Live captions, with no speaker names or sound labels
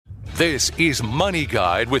This is Money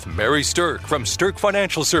Guide with Mary Stirk from Stirk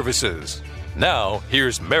Financial Services. Now,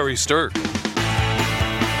 here's Mary Stirk.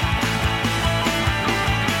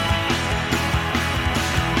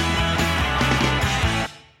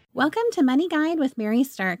 Welcome to Money Guide with Mary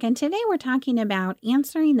Stirk, and today we're talking about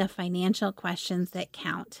answering the financial questions that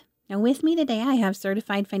count. Now, with me today, I have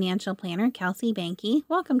certified financial planner Kelsey Banky.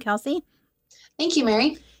 Welcome, Kelsey. Thank you,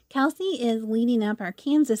 Mary. Kelsey is leading up our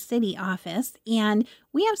Kansas City office, and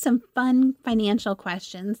we have some fun financial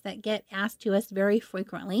questions that get asked to us very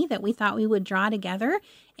frequently that we thought we would draw together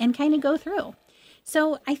and kind of go through.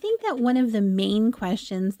 So I think that one of the main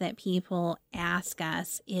questions that people ask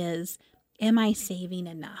us is, am I saving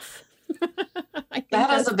enough?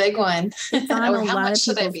 That is a big one. It's on a How lot much of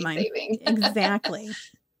should I people's be mind. saving? Exactly.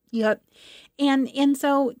 Yep. And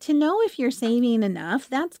so to know if you're saving enough,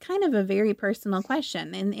 that's kind of a very personal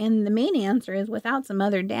question. And the main answer is, without some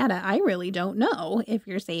other data, I really don't know if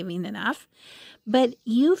you're saving enough. But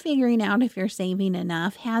you figuring out if you're saving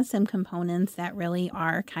enough has some components that really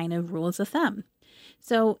are kind of rules of thumb.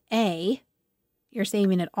 So A, you're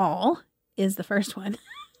saving at all is the first one.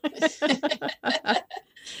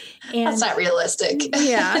 And that's not realistic.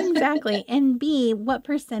 Yeah, exactly. And B, what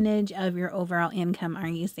percentage of your overall income are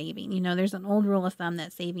you saving? You know, there's an old rule of thumb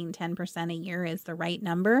that saving 10% a year is the right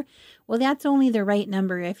number. Well, that's only the right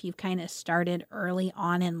number if you've kind of started early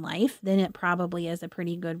on in life, then it probably is a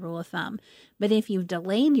pretty good rule of thumb. But if you've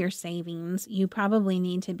delayed your savings, you probably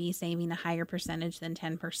need to be saving a higher percentage than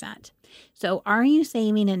 10%. So are you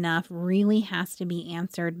saving enough really has to be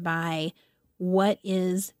answered by what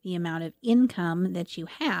is the amount of income that you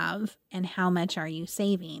have and how much are you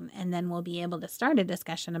saving? And then we'll be able to start a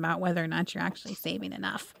discussion about whether or not you're actually saving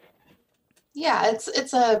enough. Yeah,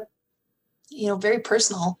 it's a, very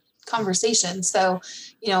personal conversation. So,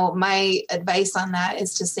 my advice on that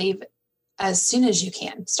is to save as soon as you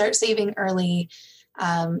can. Start saving early.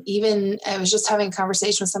 Even I was just having a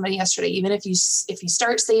conversation with somebody yesterday, even if you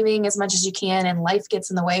start saving as much as you can and life gets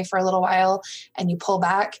in the way for a little while and you pull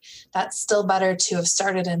back, that's still better to have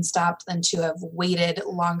started and stopped than to have waited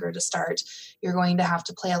longer to start. You're going to have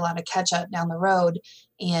to play a lot of catch up down the road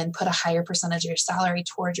and put a higher percentage of your salary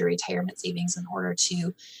toward your retirement savings in order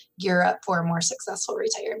to gear up for a more successful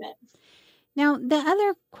retirement. Now, the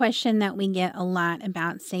other question that we get a lot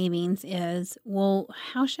about savings is, well,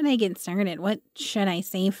 how should I get started? What should I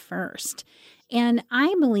save first? And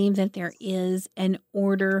I believe that there is an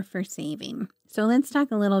order for saving. So let's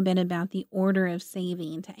talk a little bit about the order of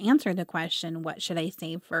saving to answer the question, what should I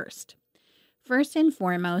save first? First and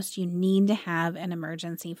foremost, you need to have an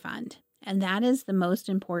emergency fund. And that is the most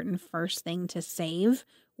important first thing to save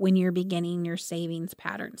when you're beginning your savings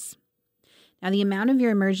patterns. Now, the amount of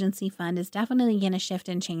your emergency fund is definitely going to shift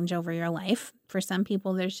and change over your life. For some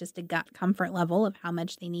people, there's just a gut comfort level of how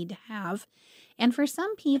much they need to have. And for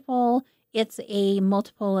some people, it's a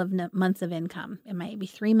multiple of months of income. It might be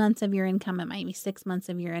 3 months of your income. It might be 6 months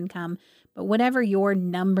of your income. But whatever your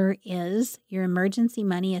number is, your emergency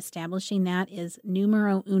money, establishing that is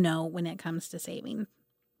numero uno when it comes to saving.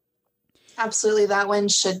 Absolutely. That one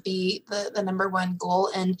should be the number one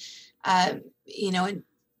goal. And,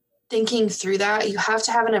 thinking through that, you have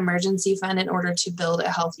to have an emergency fund in order to build a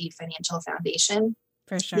healthy financial foundation.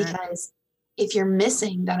 For sure. Because if you're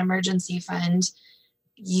missing that emergency fund,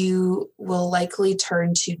 you will likely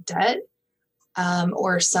turn to debt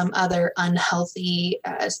or some other unhealthy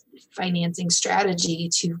financing strategy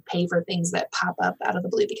to pay for things that pop up out of the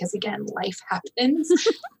blue, because again, life happens.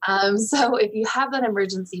 So if you have that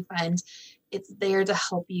emergency fund, it's there to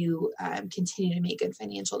help you continue to make good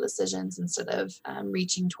financial decisions instead of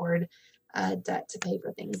reaching toward debt to pay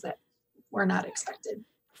for things that were not expected.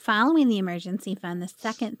 Following the emergency fund, the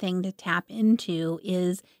second thing to tap into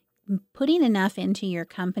is putting enough into your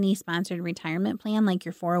company-sponsored retirement plan, like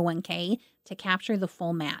your 401k, to capture the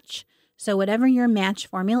full match. So whatever your match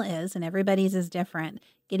formula is, and everybody's is different,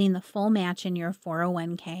 getting the full match in your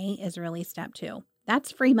 401k is really step 2.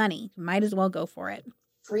 That's free money. You might as well go for it.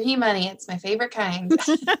 Free money. It's my favorite kind.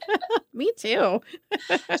 Me too.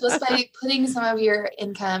 Just by putting some of your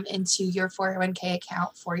income into your 401k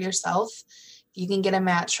account for yourself, you can get a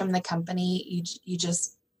match from the company. You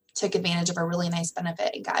just took advantage of a really nice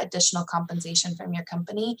benefit and got additional compensation from your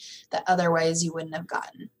company that otherwise you wouldn't have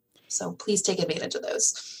gotten. So please take advantage of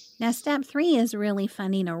those. Now, step 3 is really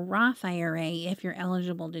funding a Roth IRA if you're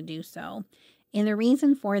eligible to do so. And the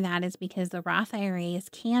reason for that is because the Roth IRAs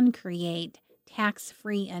can create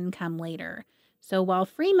tax-free income later. So while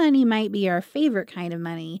free money might be our favorite kind of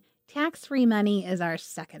money, tax-free money is our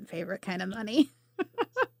second favorite kind of money.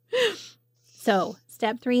 So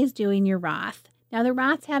step 3 is doing your Roth. Now, the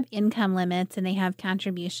Roths have income limits and they have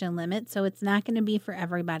contribution limits, so it's not going to be for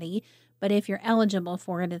everybody. But if you're eligible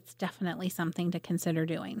for it, it's definitely something to consider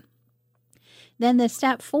doing. Then the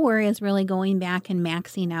step 4 is really going back and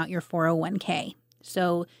maxing out your 401k.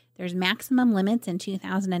 So there's maximum limits in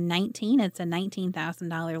 2019. It's a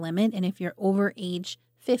 $19,000 limit. And if you're over age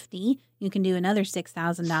 50, you can do another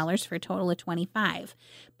 $6,000 for a total of $25,000.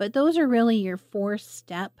 But those are really your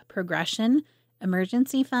 4-step progression: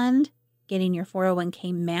 emergency fund, getting your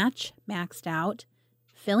 401k match maxed out,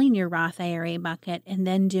 filling your Roth IRA bucket, and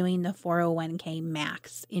then doing the 401k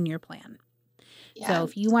max in your plan. Yeah. So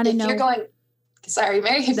if you want to know...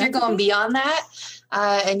 Mary, if you're going beyond that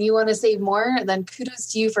and you want to save more, then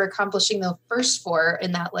kudos to you for accomplishing the first 4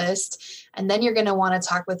 in that list. And then you're going to want to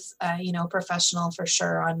talk with, a professional for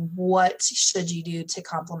sure on what should you do to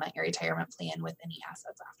complement your retirement plan with any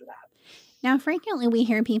assets after that. Now, frequently we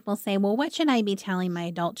hear people say, well, what should I be telling my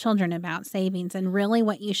adult children about savings? And really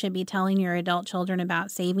what you should be telling your adult children about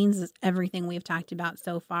savings is everything we've talked about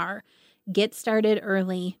so far. Get started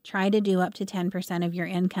early, try to do up to 10% of your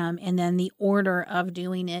income, and then the order of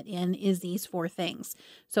doing it is these 4 things.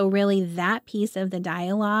 So really that piece of the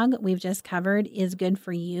dialogue we've just covered is good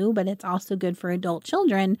for you, but it's also good for adult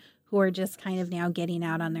children who are just kind of now getting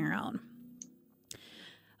out on their own.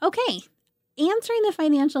 Okay, answering the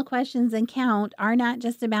financial questions and count are not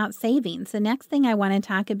just about savings. The next thing I want to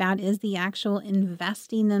talk about is the actual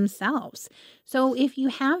investing themselves. So if you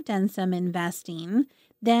have done some investing,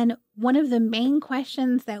 then one of the main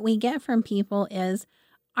questions that we get from people is,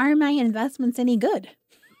 are my investments any good?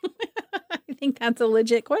 I think that's a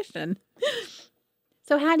legit question.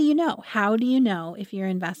 So how do you know? How do you know if your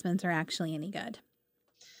investments are actually any good?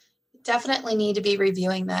 Definitely need to be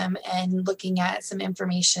reviewing them and looking at some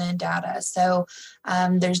information and data. So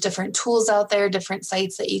there's different tools out there, different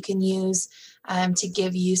sites that you can use to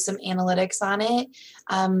give you some analytics on it.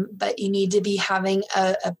 But you need to be having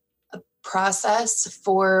a process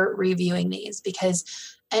for reviewing these, because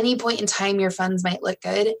any point in time your funds might look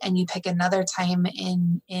good and you pick another time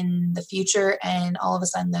in the future and all of a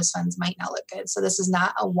sudden those funds might not look good. So this is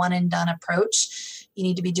not a one and done approach. You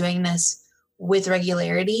need to be doing this with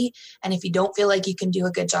regularity. And if you don't feel like you can do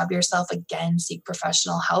a good job yourself, again, seek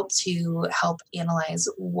professional help to help analyze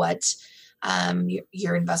what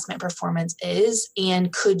your investment performance is,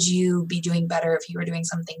 and could you be doing better if you were doing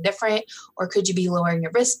something different, or could you be lowering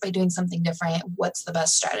your risk by doing something different? What's the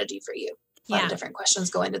best strategy for you? A lot of different questions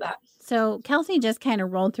go into that. So Kelsey just kind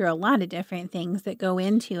of rolled through a lot of different things that go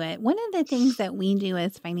into it. One of the things that we do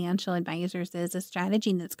as financial advisors is a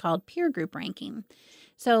strategy that's called peer group ranking.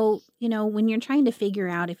 So, when you're trying to figure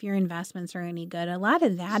out if your investments are any good, a lot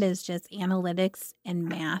of that is just analytics and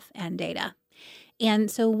math and data.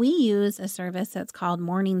 And so we use a service that's called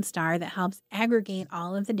Morningstar that helps aggregate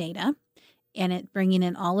all of the data, and it bringing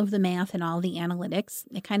in all of the math and all the analytics.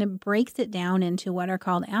 It kind of breaks it down into what are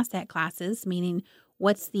called asset classes, meaning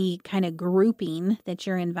what's the kind of grouping that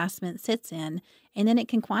your investment sits in, and then it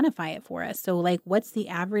can quantify it for us. So like, what's the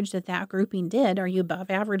average that grouping did? Are you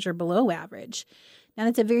above average or below average? Now,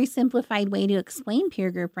 it's a very simplified way to explain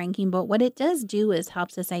peer group ranking, but what it does do is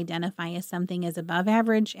helps us identify if something is above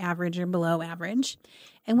average, average, or below average.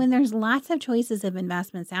 And when there's lots of choices of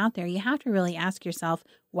investments out there, you have to really ask yourself,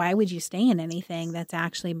 why would you stay in anything that's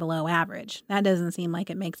actually below average? That doesn't seem like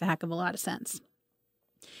it makes a heck of a lot of sense.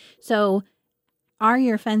 So, are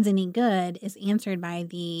your funds any good is answered by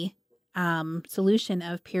the solution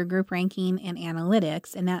of peer group ranking and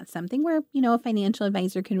analytics. And that's something where, a financial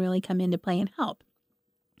advisor can really come into play and help.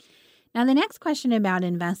 Now, the next question about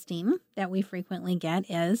investing that we frequently get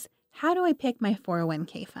is, how do I pick my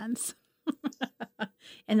 401k funds?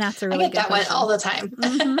 And that's a really good question. I get that one all the time.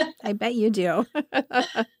 Mm-hmm. I bet you do.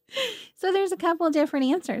 So there's a couple of different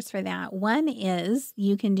answers for that. One is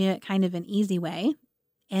you can do it kind of an easy way.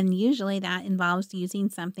 And usually that involves using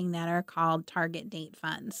something that are called target date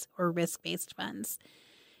funds or risk-based funds.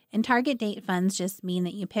 And target date funds just mean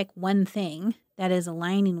that you pick one thing that is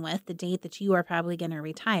aligning with the date that you are probably going to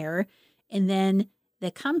retire. And then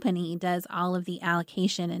the company does all of the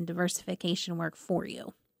allocation and diversification work for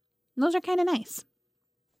you. And those are kind of nice.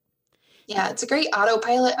 Yeah, it's a great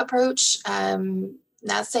autopilot approach.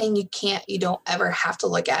 Not saying you don't ever have to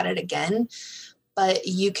look at it again, but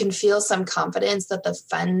you can feel some confidence that the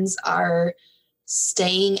funds are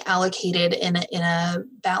staying allocated in a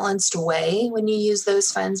balanced way when you use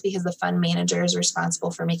those funds, because the fund manager is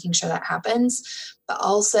responsible for making sure that happens. But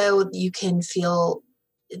also you can feel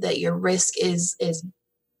that your risk is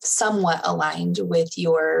somewhat aligned with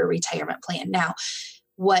your retirement plan. Now,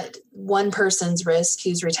 what one person's risk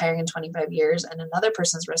who's retiring in 25 years and another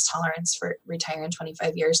person's risk tolerance for retiring in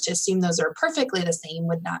 25 years, to assume those are perfectly the same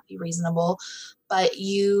would not be reasonable. But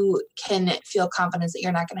you can feel confidence that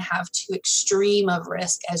you're not going to have too extreme of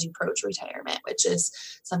risk as you approach retirement, which is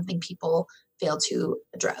something people fail to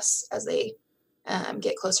address as they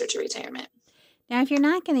get closer to retirement. Now, if you're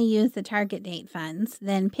not going to use the target date funds,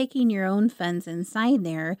 then picking your own funds inside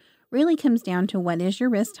there really comes down to what is your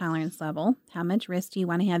risk tolerance level, how much risk do you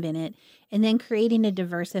want to have in it, and then creating a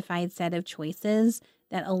diversified set of choices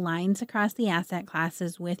that aligns across the asset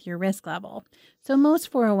classes with your risk level. So most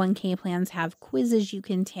 401k plans have quizzes you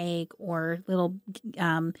can take or little,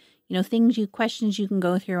 questions you can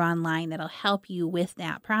go through online that'll help you with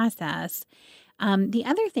that process. The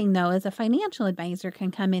other thing, though, is a financial advisor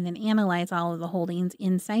can come in and analyze all of the holdings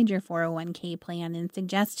inside your 401k plan and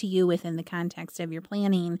suggest to you within the context of your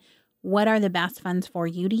planning what are the best funds for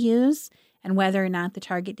you to use and whether or not the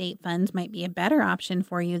target date funds might be a better option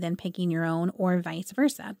for you than picking your own or vice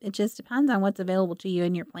versa. It just depends on what's available to you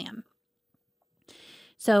in your plan.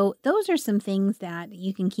 So those are some things that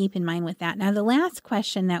you can keep in mind with that. Now, the last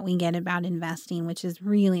question that we get about investing, which is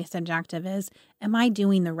really subjective, is, am I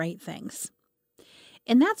doing the right things?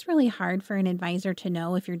 And that's really hard for an advisor to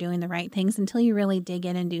know if you're doing the right things until you really dig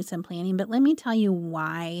in and do some planning. But let me tell you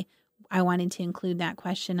why I wanted to include that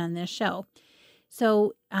question on this show.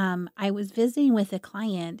 So I was visiting with a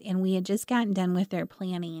client and we had just gotten done with their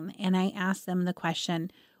planning. And I asked them the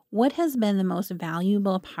question, what has been the most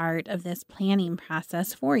valuable part of this planning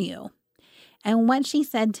process for you? And what she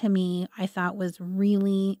said to me, I thought was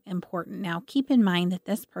really important. Now, keep in mind that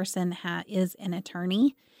this person is an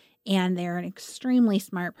attorney and they're an extremely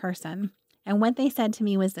smart person. And what they said to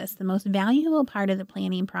me was this: the most valuable part of the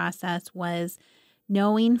planning process was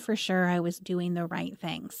knowing for sure I was doing the right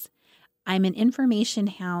things. I'm an information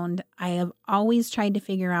hound. I have always tried to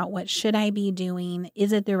figure out what should I be doing?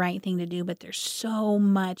 Is it the right thing to do? But there's so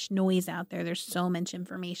much noise out there. There's so much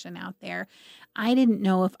information out there. I didn't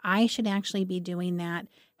know if I should actually be doing that,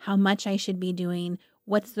 how much I should be doing,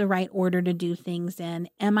 what's the right order to do things in.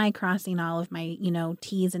 Am I crossing all of my,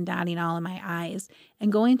 T's and dotting all of my I's?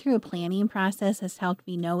 And going through a planning process has helped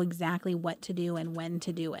me know exactly what to do and when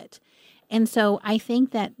to do it. And so I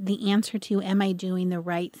think that the answer to am I doing the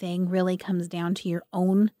right thing really comes down to your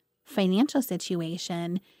own financial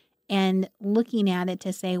situation and looking at it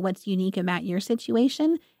to say what's unique about your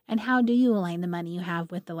situation and how do you align the money you have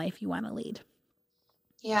with the life you want to lead.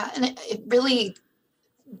 Yeah, and it really,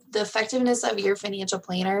 the effectiveness of your financial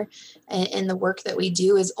planner and the work that we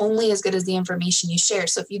do is only as good as the information you share.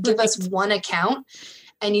 So if you give us one account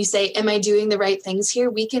and you say, am I doing the right things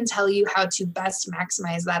here? We can tell you how to best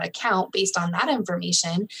maximize that account based on that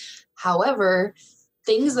information. However,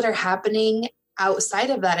 things that are happening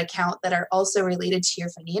outside of that account that are also related to your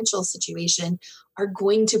financial situation are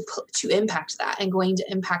going to impact that and going to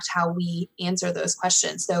impact how we answer those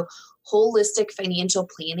questions. So holistic financial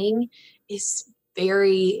planning is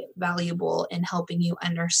very valuable in helping you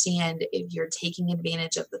understand if you're taking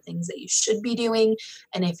advantage of the things that you should be doing,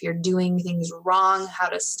 and if you're doing things wrong, how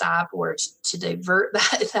to stop or to divert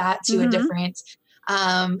that to a different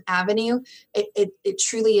avenue. It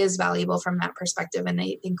truly is valuable from that perspective. And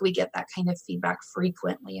I think we get that kind of feedback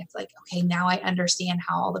frequently. It's like, okay, now I understand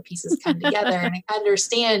how all the pieces come together and I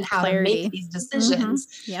understand how to make these decisions.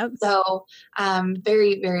 Mm-hmm. Yep. So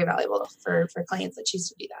very, very valuable for clients that choose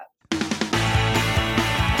to do that.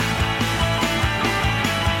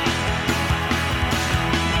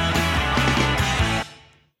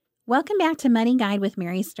 Welcome back to Money Guide with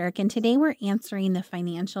Mary Stirk, and today we're answering the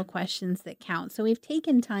financial questions that count. So we've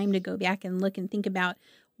taken time to go back and look and think about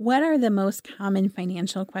what are the most common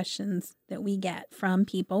financial questions that we get from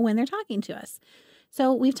people when they're talking to us.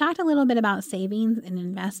 So we've talked a little bit about savings and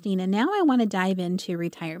investing, and now I want to dive into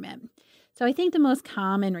retirement. So I think the most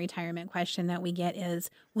common retirement question that we get is,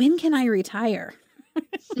 when can I retire?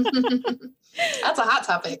 That's a hot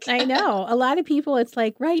topic. I know. A lot of people, it's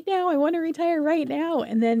like, right now, I want to retire right now.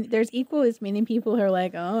 And then there's equal as many people who are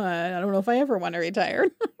like, oh, I don't know if I ever want to retire.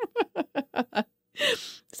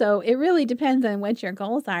 So it really depends on what your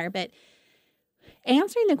goals are. But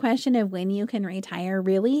answering the question of when you can retire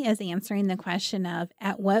really is answering the question of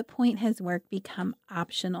at what point has work become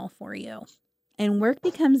optional for you? And work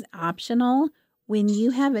becomes optional when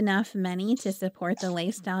you have enough money to support the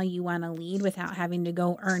lifestyle you want to lead without having to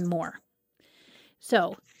go earn more.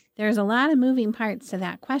 So there's a lot of moving parts to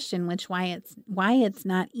that question, why it's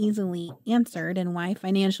not easily answered and why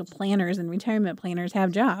financial planners and retirement planners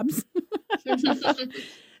have jobs.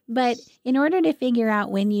 But in order to figure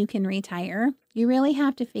out when you can retire, you really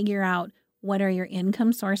have to figure out What are your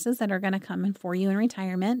income sources that are going to come in for you in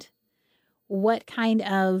retirement? What kind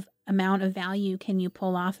of amount of value can you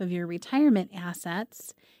pull off of your retirement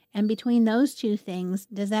assets? And between those two things,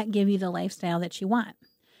 does that give you the lifestyle that you want?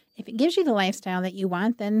 If it gives you the lifestyle that you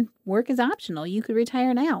want, then work is optional. You could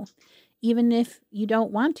retire now. Even if you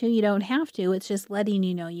don't want to, you don't have to. It's just letting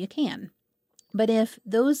you know you can. But if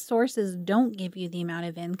those sources don't give you the amount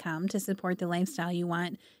of income to support the lifestyle you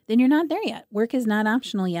want, then you're not there yet. Work is not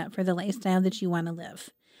optional yet for the lifestyle that you want to live.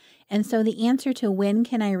 And so the answer to when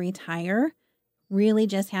can I retire really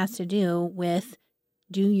just has to do with,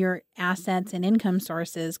 do your assets and income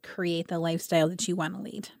sources create the lifestyle that you want to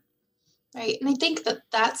lead? Right. And I think that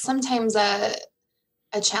that's sometimes a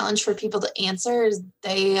challenge for people to answer, is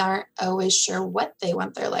they aren't always sure what they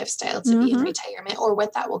want their lifestyle to be in retirement or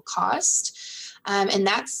what that will cost. And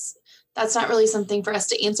that's not really something for us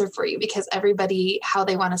to answer for you, because everybody, how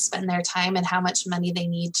they want to spend their time and how much money they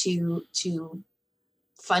need to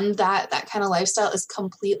fund that kind of lifestyle is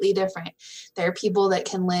completely different. There are people that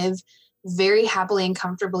can live very happily and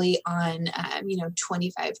comfortably on,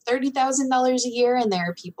 $25,000, $30,000 a year. And there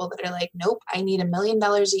are people that are like, nope, I need $1 million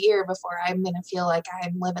a year before I'm going to feel like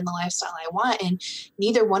I'm living the lifestyle I want. And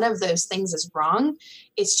neither one of those things is wrong.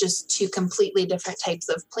 It's just two completely different types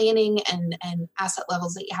of planning and asset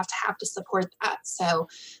levels that you have to support that. So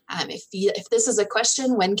if this is a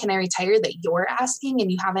question, when can I retire, that you're asking,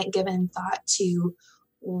 and you haven't given thought to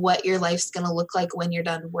what your life's going to look like when you're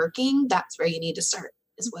done working, that's where you need to start.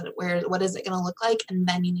 Is what is it going to look like? And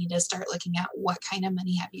then you need to start looking at what kind of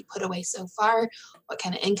money have you put away so far? What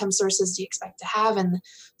kind of income sources do you expect to have? And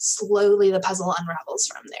slowly the puzzle unravels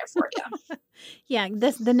from there for you. Yeah.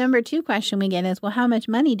 The number 2 question we get is, well, how much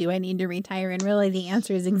money do I need to retire? And really the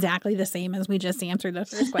answer is exactly the same as we just answered the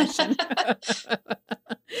first question.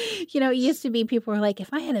 It used to be people were like,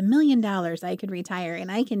 if I had $1 million, I could retire.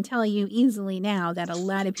 And I can tell you easily now that a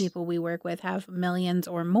lot of people we work with have millions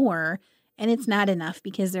or more. And it's not enough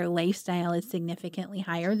because their lifestyle is significantly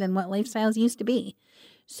higher than what lifestyles used to be.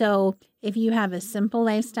 So if you have a simple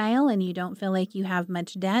lifestyle and you don't feel like you have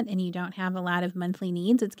much debt and you don't have a lot of monthly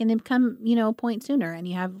needs, it's going to come, a point sooner, and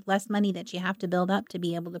you have less money that you have to build up to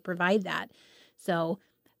be able to provide that. So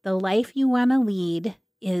the life you want to lead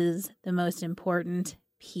is the most important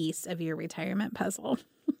piece of your retirement puzzle.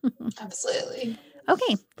 Absolutely.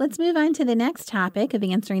 Okay, let's move on to the next topic of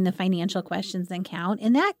answering the financial questions that count,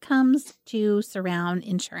 and that comes to surround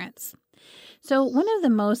insurance. So one of the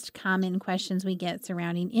most common questions we get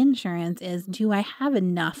surrounding insurance is, do I have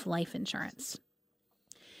enough life insurance?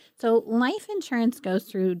 So life insurance goes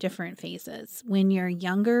through different phases. When you're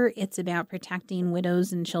younger, it's about protecting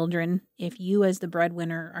widows and children if you as the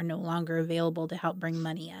breadwinner are no longer available to help bring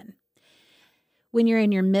money in. When you're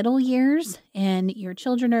in your middle years and your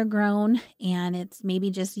children are grown and it's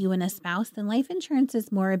maybe just you and a spouse, then life insurance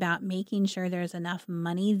is more about making sure there's enough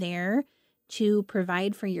money there to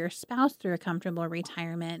provide for your spouse through a comfortable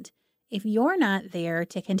retirement if you're not there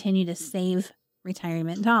to continue to save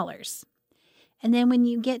retirement dollars. And then when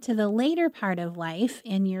you get to the later part of life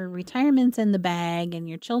and your retirement's in the bag and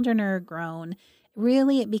your children are grown,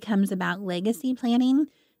 really it becomes about legacy planning.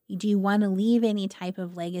 Do you want to leave any type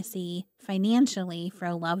of legacy financially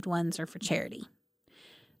for loved ones or for charity?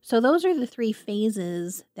 So those are the 3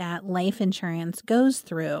 phases that life insurance goes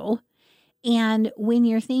through. And when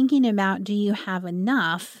you're thinking about, do you have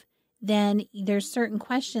enough, then there's certain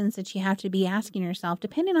questions that you have to be asking yourself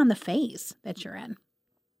depending on the phase that you're in.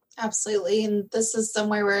 Absolutely. And this is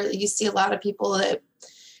somewhere where you see a lot of people that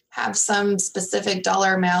have some specific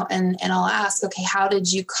dollar amount, and I'll ask, okay, how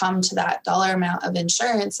did you come to that dollar amount of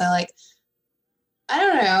insurance? And I'm like, I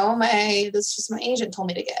don't know, that's just my agent told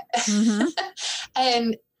me to get. Mm-hmm.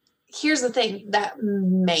 And here's the thing, that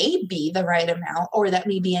may be the right amount, or that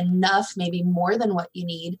may be enough, maybe more than what you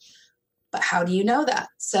need. But how do you know that?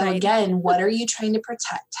 So right. Again, what are you trying to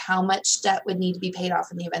protect? How much debt would need to be paid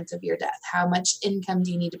off in the event of your death? How much income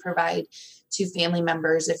do you need to provide to family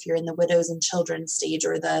members if you're in the widows and children stage,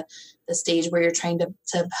 or the stage where you're trying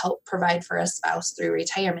to help provide for a spouse through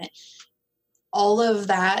retirement? All of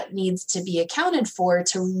that needs to be accounted for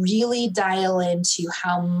to really dial into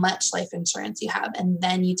how much life insurance you have. And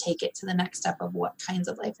then you take it to the next step of what kinds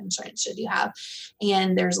of life insurance should you have.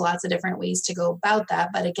 And there's lots of different ways to go about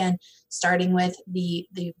that. But again, starting with the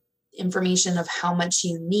information of how much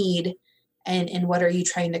you need and what are you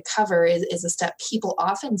trying to cover is a step people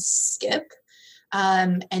often skip.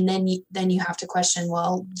 And then you have to question,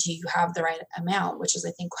 well, do you have the right amount? Which is,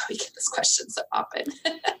 I think, why we get this question so often.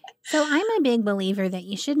 So I'm a big believer that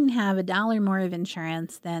you shouldn't have $1 more of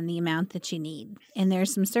insurance than the amount that you need. And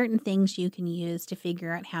there's some certain things you can use to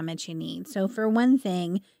figure out how much you need. So for one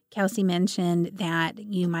thing, Kelsey mentioned that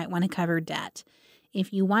you might want to cover debt.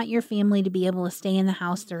 If you want your family to be able to stay in the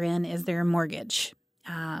house they're in, is there a mortgage?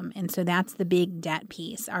 And so that's the big debt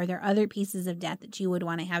piece. Are there other pieces of debt that you would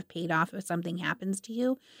want to have paid off if something happens to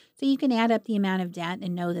you? So you can add up the amount of debt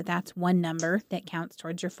and know that that's one number that counts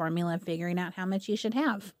towards your formula of figuring out how much you should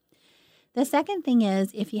have. The second thing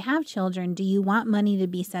is, if you have children, do you want money to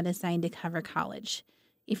be set aside to cover college?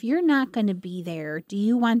 If you're not going to be there, do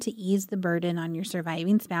you want to ease the burden on your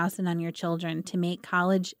surviving spouse and on your children to make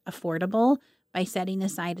college affordable by setting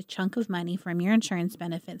aside a chunk of money from your insurance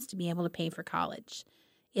benefits to be able to pay for college?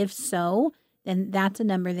 If so, then that's a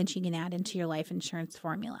number that you can add into your life insurance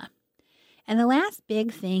formula. And the last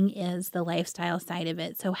big thing is the lifestyle side of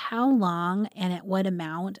it. So how long and at what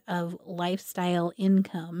amount of lifestyle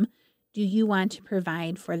income do you want to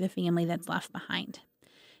provide for the family that's left behind?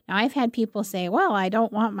 Now, I've had people say, well, I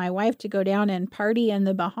don't want my wife to go down and party in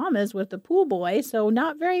the Bahamas with the pool boy, so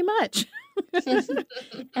not very much.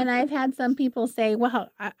 And I've had some people say, well,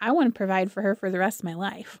 I want to provide for her for the rest of my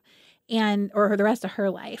life or the rest of her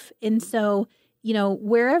life. And so,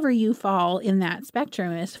 wherever you fall in that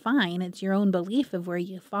spectrum is fine. It's your own belief of where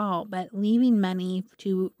you fall, but leaving money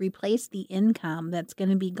to replace the income that's going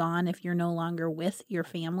to be gone if you're no longer with your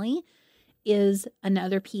family is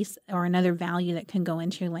another piece or another value that can go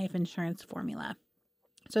into your life insurance formula.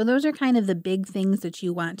 So those are kind of the big things that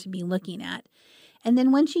you want to be looking at. And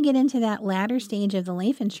then once you get into that latter stage of the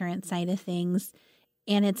life insurance side of things,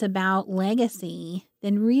 and it's about legacy,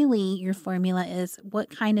 then really your formula is what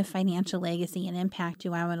kind of financial legacy and impact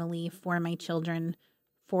do I want to leave for my children,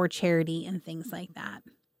 for charity, and things like that.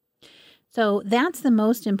 So that's the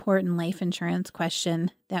most important life insurance question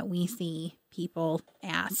that we see people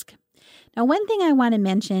ask. Now, one thing I want to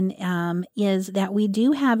mention is that we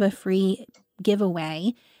do have a free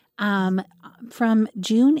giveaway from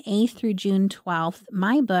June 8th through June 12th.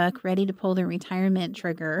 My book, Ready to Pull the Retirement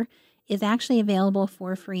Trigger, is actually available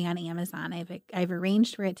for free on Amazon. I've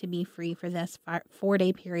arranged for it to be free for this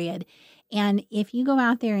 4-day period. And if you go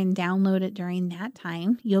out there and download it during that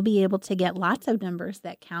time, you'll be able to get lots of numbers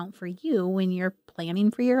that count for you when you're planning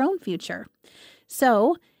for your own future.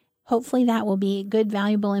 So hopefully that will be good,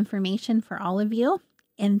 valuable information for all of you.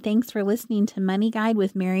 And thanks for listening to Money Guide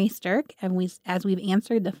with Mary Stirk, as we've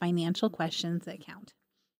answered the financial questions that count.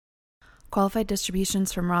 Qualified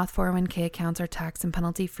distributions from Roth 401k accounts are tax and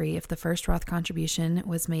penalty free if the first Roth contribution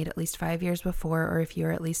was made at least 5 years before, or if you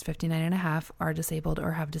are at least 59 and a half, are disabled,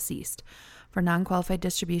 or have deceased. For non-qualified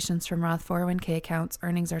distributions from Roth 401k accounts,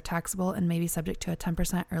 earnings are taxable and may be subject to a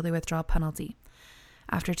 10% early withdrawal penalty.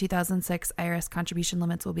 After 2006, IRS contribution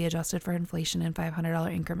limits will be adjusted for inflation in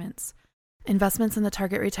 $500 increments. Investments in the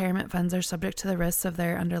target retirement funds are subject to the risks of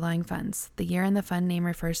their underlying funds. The year in the fund name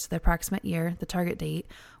refers to the approximate year, the target date,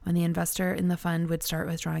 when the investor in the fund would start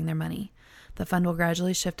withdrawing their money. The fund will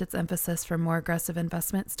gradually shift its emphasis from more aggressive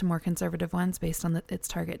investments to more conservative ones based on its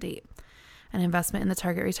target date. An investment in the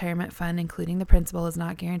target retirement fund, including the principal, is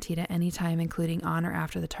not guaranteed at any time, including on or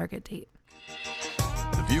after the target date.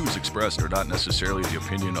 The views expressed are not necessarily the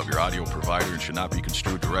opinion of your audio provider and should not be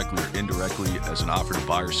construed directly or indirectly as an offer to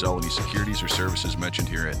buy or sell any securities or services mentioned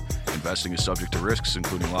herein. Investing is subject to risks,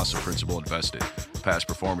 including loss of principal invested. Past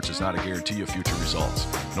performance is not a guarantee of future results.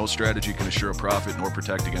 No strategy can assure a profit nor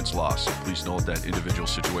protect against loss. Please note that individual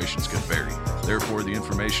situations can vary. Therefore, the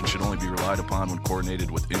information should only be relied upon when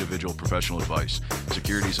coordinated with individual professional advice.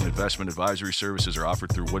 Securities and investment advisory services are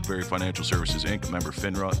offered through Woodbury Financial Services, Inc., member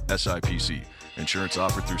FINRA, SIPC. Insurance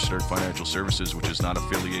offered through Stirk Financial Services, which is not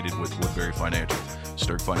affiliated with Woodbury Financial.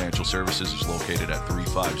 Stirk Financial Services is located at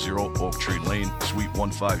 350 Oak Tree Lane, Suite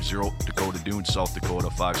 150, Dakota Dunes, South Dakota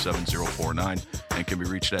 57049, and can be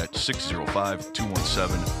reached at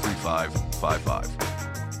 605-217-3555.